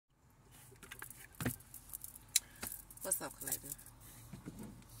What's up, collective?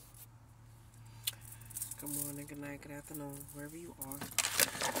 Good morning, good night, good afternoon, wherever you are.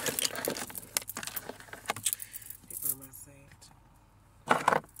 Where am I saved?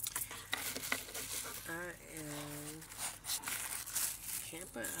 I am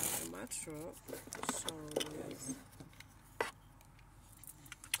camping out in my truck.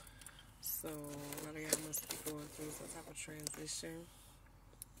 So a lot of y'all must be going through some type of transition.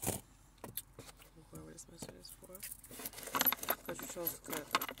 Whoever this message is for. Because you chose to cut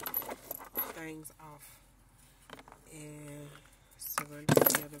things off and surrender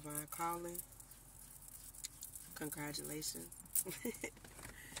to your divine calling. Congratulations.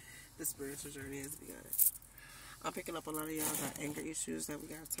 The spiritual journey has begun. I'm picking up a lot of y'all got anger issues that we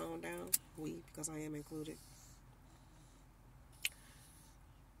got to tone down. Because I am included.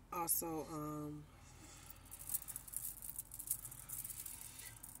 Also,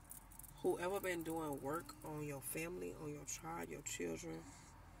 whoever been doing work on your family, on your child, your children,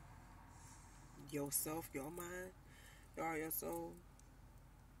 yourself, your mind, your soul,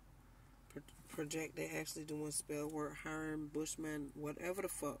 project, they actually doing spell work, hiring, bushman, whatever the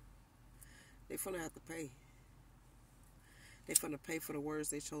fuck, they finna have to pay. They finna pay for the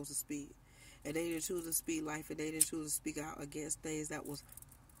words they chose to speak. And they didn't choose to speak life, and they didn't choose to speak out against things that was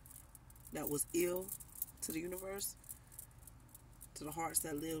ill to the universe, to the hearts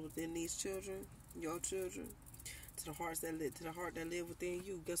that live within these children, your children, to the heart that live within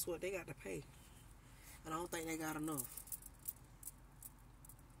you. Guess what? They got to pay, and I don't think they got enough.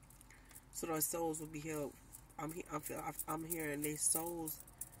 So their souls will be held. I'm hearing their souls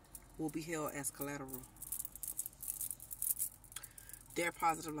will be held as collateral. Their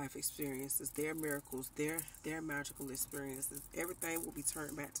positive life experiences, their miracles, their magical experiences, everything will be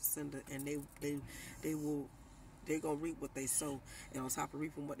turned back to sender, and they gonna reap what they sow. And on top of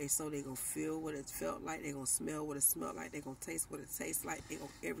reaping what they sow, they gonna feel what it felt like, they gonna smell what it smelled like, they gonna taste what it tastes like, they gonna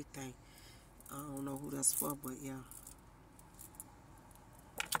everything. I don't know who that's for, but yeah.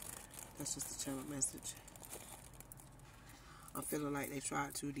 That's just a channel message. I'm feeling like they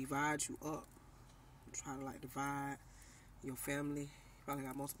tried to divide you up. Try to divide your family. You probably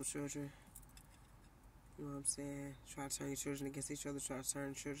got multiple children. You know what I'm saying? Try to turn your children against each other. Try to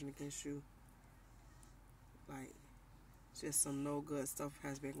turn children against you. Just some no good stuff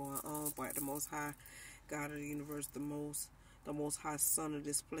has been going on. But the Most High God of the universe, the Most High Son of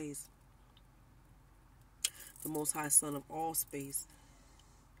this place, the Most High Son of all space,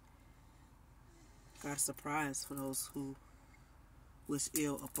 got a surprise for those who wish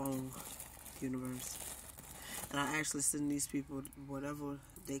ill upon the universe. And I actually send these people whatever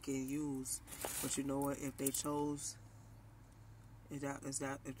they can use. But you know what? If they chose, if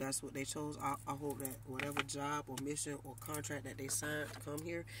that's what they chose, I hope that whatever job or mission or contract that they signed to come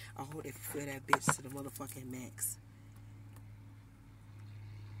here, I hope they fulfill that bitch to the motherfucking max.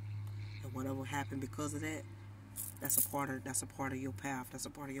 And whatever happened because of that, that's a part of your path. That's a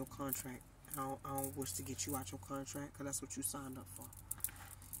part of your contract. I don't wish to get you out your contract, because that's what you signed up for.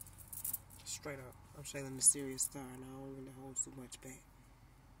 Straight up. I'm Shaylinthesiriusstar, and I don't really hold too much back.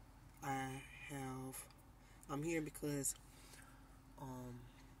 I'm here because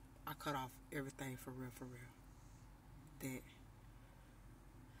I cut off everything for real. That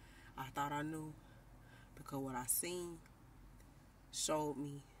I thought I knew, because what I seen showed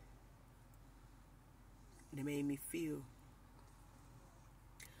me, and it made me feel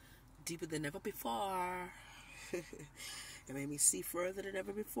deeper than ever before. It made me see further than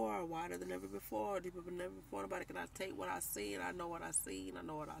ever before, wider than ever before, deeper than ever before. Nobody can take what I seen. I know what I seen. I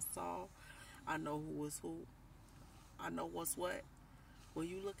know what I saw. I know who was who. I know what's what. When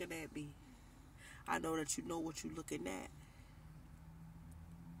you looking at me, I know that you know what you looking at.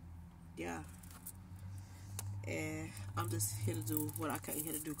 Yeah. And I'm just here to do what I came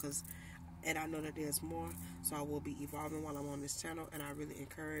here to do, and I know that there's more, so I will be evolving while I'm on this channel, and I really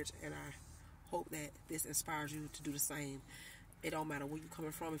encourage, and I hope that this inspires you to do the same. It don't matter where you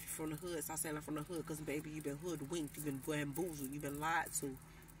coming from. If you're from the hood, stop saying I'm from the hood, because baby, you've been hoodwinked, you've been bamboozled, you've been lied to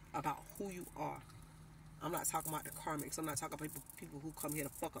about who you are. I'm not talking about the karmics. I'm not talking about people who come here to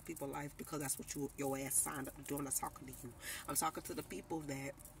fuck up people's life because that's what your ass signed up to do. I'm not talking to you. I'm talking to the people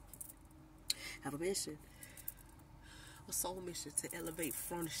that have a mission, a soul mission, to elevate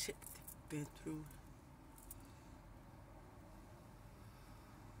from the shit they've been through.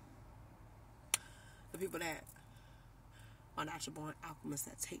 The people that are natural born alchemists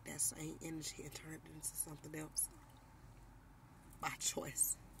that take that same energy and turn it into something else by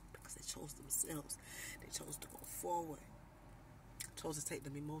choice, because they chose themselves. They chose to go forward. Chose to take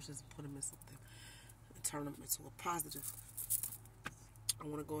them emotions and put them in something and turn them into a positive. I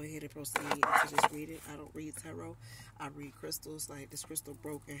want to go ahead and proceed to just read it. I don't read tarot. I read crystals. Like, this crystal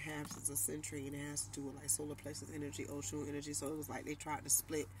broke in half since a century, and it has to do with like solar plexus energy, ocean energy. So it was like they tried to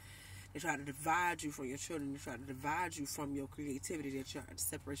split. They tried to divide you from your children. They tried to divide you from your creativity. They tried to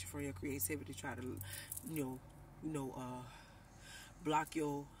separate you from your creativity. Try to, block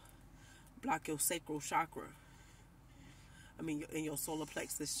your sacral chakra. I mean, in your solar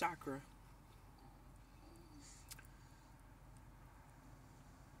plexus chakra.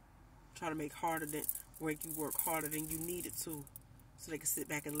 Try to make you work harder than you needed to, so they can sit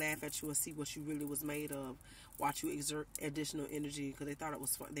back and laugh at you and see what you really was made of. Watch you exert additional energy because they thought it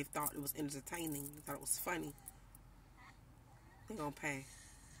was fun. They thought it was entertaining. They thought it was funny. They're gonna pay.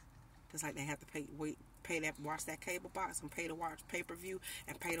 Just like they have to watch that cable box and pay to watch pay-per-view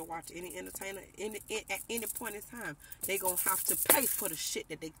and pay to watch any entertainer at any point in time. They gonna have to pay for the shit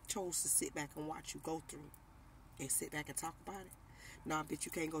that they chose to sit back and watch you go through and sit back and talk about it. Nah, bitch,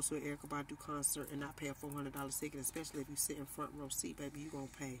 you can't go to an Erykah Badu concert and not pay a $400 ticket, especially if you sit in front row seat, baby. You gonna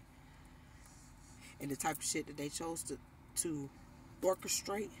pay. And the type of shit that they chose to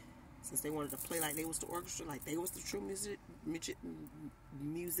orchestrate, since they wanted to play like they was the orchestra, like they was the true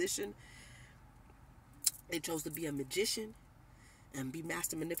musician. They chose to be a magician and be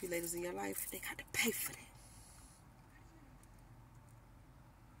master manipulators in your life. They got to pay for that.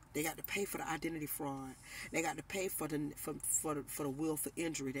 They got to pay for the identity fraud. They got to pay for the willful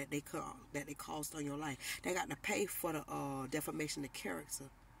injury that they caused on your life. They got to pay for the defamation of character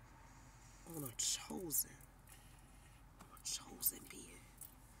on a chosen being.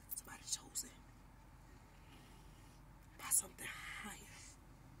 Somebody chosen by something higher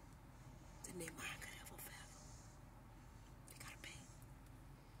than their mind could ever fathom. They gotta pay.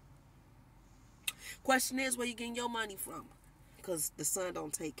 Question is, where you getting your money from? Because the sun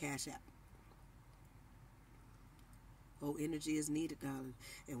don't take cash out. Oh, energy is needed, darling.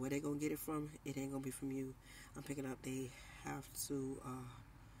 And where they going to get it from, it ain't going to be from you. I'm picking up, they have to,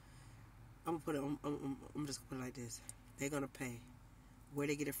 I'm just going to put it like this. They're going to pay. Where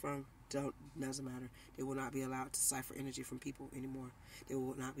they get it from, doesn't matter. They will not be allowed to cipher energy from people anymore. They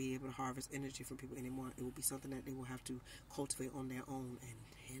will not be able to harvest energy from people anymore. It will be something that they will have to cultivate on their own.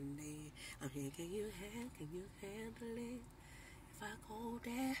 And I'm here, can you handle it? If I go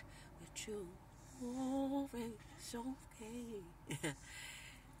there with you, oh, it's okay.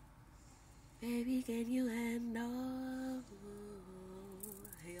 Baby, can you handle?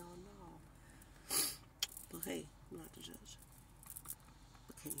 Hell no. But hey, I'm not the judge.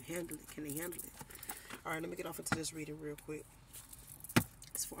 But can you handle it? Can they handle it? Alright, let me get off into this reading real quick.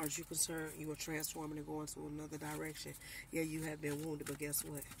 As far as you're concerned, you are transforming and going to another direction. Yeah, you have been wounded, but guess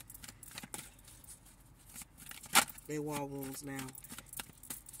what? They war wounds now.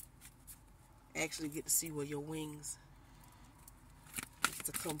 Actually get to see where your wings get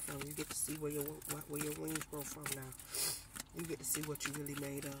to come from. You get to see where your wings grow from now. You get to see what you really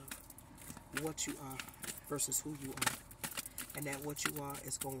made of, what you are versus who you are, and that what you are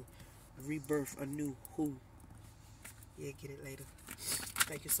is going to rebirth a new who. Yeah, get it later.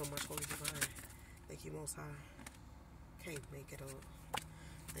 Thank you so much, Holy Divine. Thank you, Most High. Can't make it up.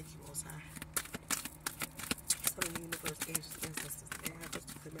 Thank you, Most High. Some universe, angels, ancestors, and I just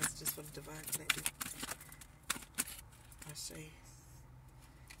took the messages for the divine connected. I say,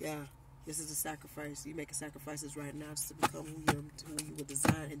 yeah, this is a sacrifice. You making sacrifices right now just to become who you were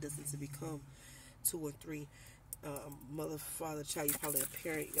designed and destined to become. 2 and 3, mother, father, child. You're probably a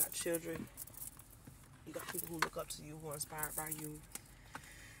parent. You got children. You got people who look up to you, who are inspired by you.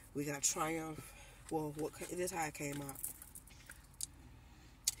 We got triumph. Well, this is how it came out.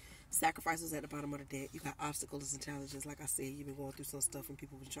 Sacrifices at the bottom of the deck. You got obstacles and challenges. Like I said, you've been going through some stuff and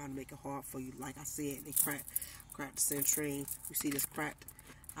people been trying to make it hard for you. Like I said, they cracked the century. You see this cracked.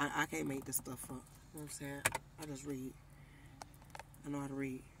 I can't make this stuff up. You know what I'm saying? I just read. I know how to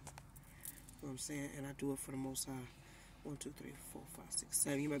read. You know what I'm saying? And I do it for the Most High. 1, 2, 3, 4, 5, 6,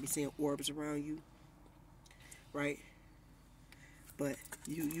 7. You might be seeing orbs around you. Right? But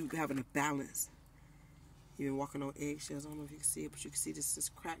you having a balance. You've been walking on eggshells. I don't know if you can see it, but you can see this is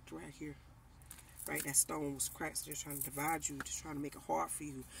cracked right here. Right? That stone was cracked, so they're trying to divide you, just trying to make it hard for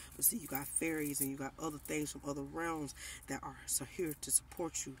you. But see, you got fairies and you got other things from other realms that are here to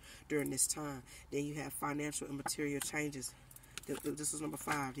support you during this time. Then you have financial and material changes. This is number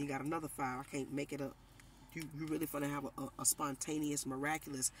 5. Then you got another 5. I can't make it up. You really gonna have a spontaneous,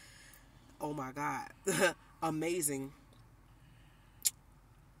 miraculous, oh my God, amazing,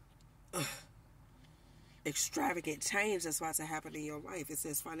 extravagant change that's about to happen in your life. It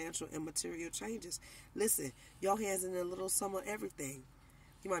says financial and material changes. Listen, your hands in a little sum of everything.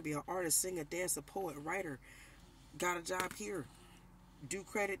 You might be an artist, singer, dancer, poet, writer. Got a job here. Do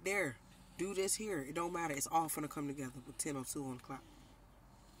credit there. Do this here. It don't matter. It's all gonna come together with 10:02 on the clock.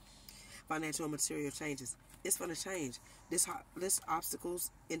 Financial and material changes. It's gonna change. This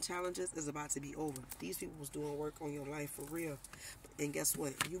obstacles and challenges is about to be over. These people was doing work on your life for real. And guess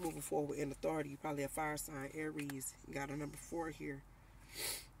what? You moving forward in authority. You probably a fire sign, Aries. You got a number 4 here.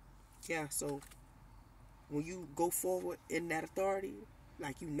 Yeah, so when you go forward in that authority,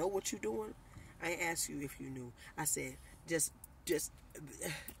 like you know what you're doing, I ain't asked you if you knew. I said just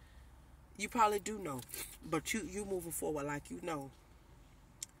you probably do know, but you moving forward like you know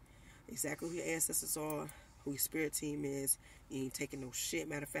exactly who your ancestors are, who your spirit team is. You ain't taking no shit.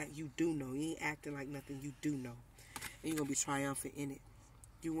 Matter of fact, you do know. You ain't acting like nothing. You do know, and you're gonna be triumphant in it.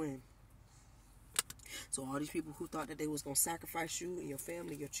 You win. So all these people who thought that they was gonna sacrifice you and your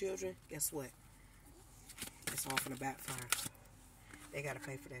family, your children, guess what? It's all gonna backfire. They gotta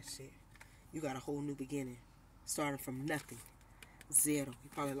pay for that shit. You got a whole new beginning, starting from nothing, zero. You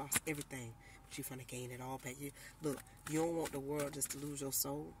probably lost everything, but you finna gain it all back. Look, you don't want the world just to lose your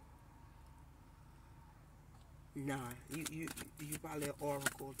soul. Nah, you probably an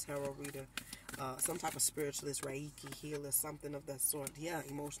oracle, tarot reader, some type of spiritualist, Reiki healer, something of that sort. Yeah,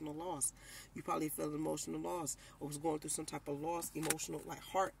 emotional loss. You probably felt emotional loss or was going through some type of loss, emotional, like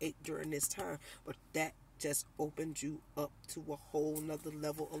heartache during this time. But that just opened you up to a whole nother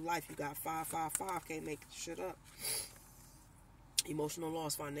level of life. You got 555, can't make shit up. Emotional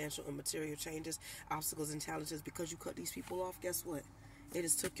loss, financial and material changes, obstacles and challenges. Because you cut these people off, guess what? It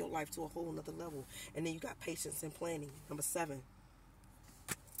just took your life to a whole nother level. And then you got patience and planning. Number 7.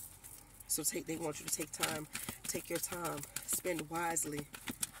 So they want you to take time. Take your time. Spend wisely.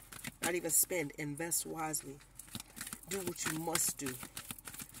 Not even spend. Invest wisely. Do what you must do.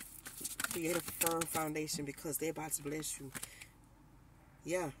 Create a firm foundation because they're about to bless you.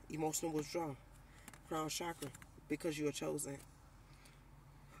 Yeah, emotional withdrawal. Crown chakra. Because you are chosen.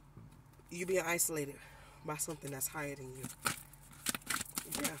 You being isolated by something that's higher than you.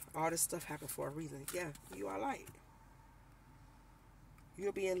 Yeah, all this stuff happened for a reason. Yeah, you are light.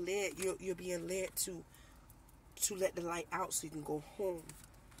 You're being led. You're being led to let the light out so you can go home.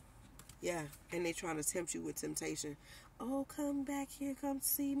 Yeah, and they trying to tempt you with temptation. Oh, come back here. Come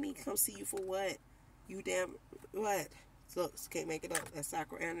see me. Come see you for what? You damn what? Look, can't make it up. That's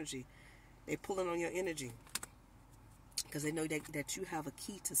sacral energy. They pulling on your energy because they know that you have a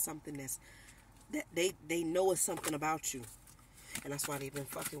key to something that they know is something about you. And that's why they've been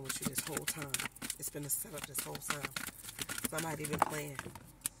fucking with you this whole time. It's been a setup this whole time. Somebody been playing.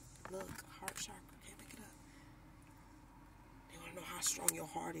 Look, heart chakra, can't pick it up. They want to know how strong your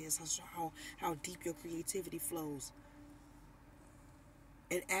heart is, how deep your creativity flows.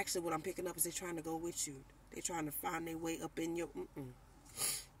 And actually what I'm picking up is they're trying to go with you. They're trying to find their way up in your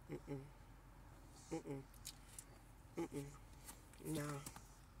Nah.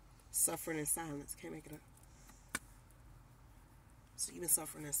 Suffering in silence, can't make it up. So you've been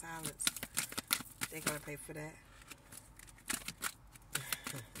suffering in silence. They gotta pay for that.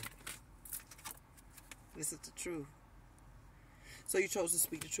 This is the truth. So you chose to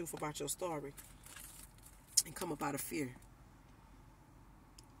speak the truth about your story and come up out of fear.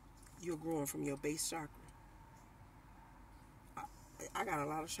 You're growing from your base chakra. I got a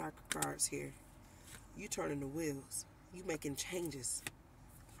lot of chakra cards here. You turning the wheels. You making changes.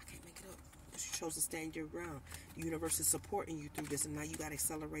 I can't make it up. But you chose to stand your ground. The universe is supporting you through this, and now you got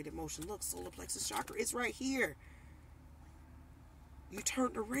accelerated motion. Look, solar plexus chakra, it's right here. You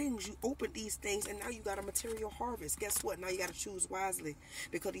turned the rings, you opened these things, and now you got a material harvest. Guess what? Now you got to choose wisely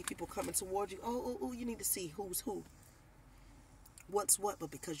because these people coming towards you. Oh, you need to see who's who. What's what,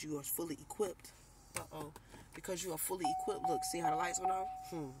 but because you are fully equipped. Because you are fully equipped. Look, see how the lights went off?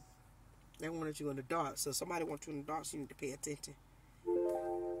 They wanted you in the dark. So somebody wants you in the dark, so you need to pay attention.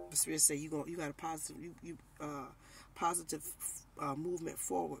 The spirit say you got a positive movement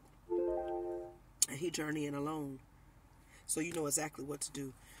forward, and he journeying alone. So you know exactly what to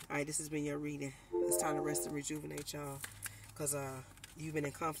do. All right, this has been your reading. It's time to rest and rejuvenate, y'all, because you've been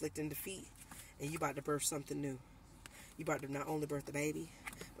in conflict and defeat, and you about to birth something new. You about to not only birth the baby,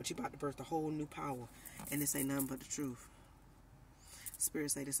 but you about to birth a whole new power, and this ain't nothing but the truth.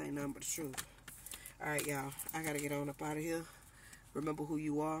 Spirit say this ain't nothing but the truth. All right, y'all, I gotta get on up out of here. Remember who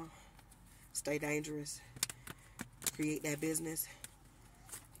you are. Stay dangerous. Create that business.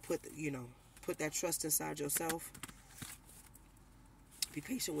 Put that trust inside yourself. Be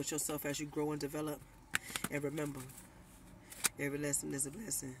patient with yourself as you grow and develop. And remember, every lesson is a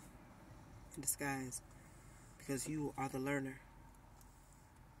blessing in disguise. Because you are the learner.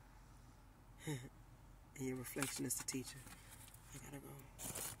 And your reflection is the teacher. I gotta go.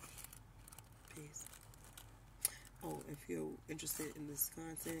 Peace. Oh, if you're interested in this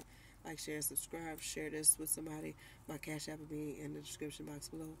content, like, share, subscribe, share this with somebody. My Cash App will be in the description box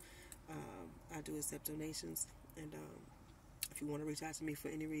below. I do accept donations, and if you want to reach out to me for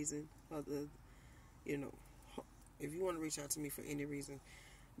any reason, other, you know, if you want to reach out to me for any reason,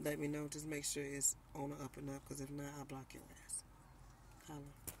 let me know. Just make sure it's on the up and up, because if not, I'll block your ass.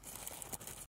 Holla.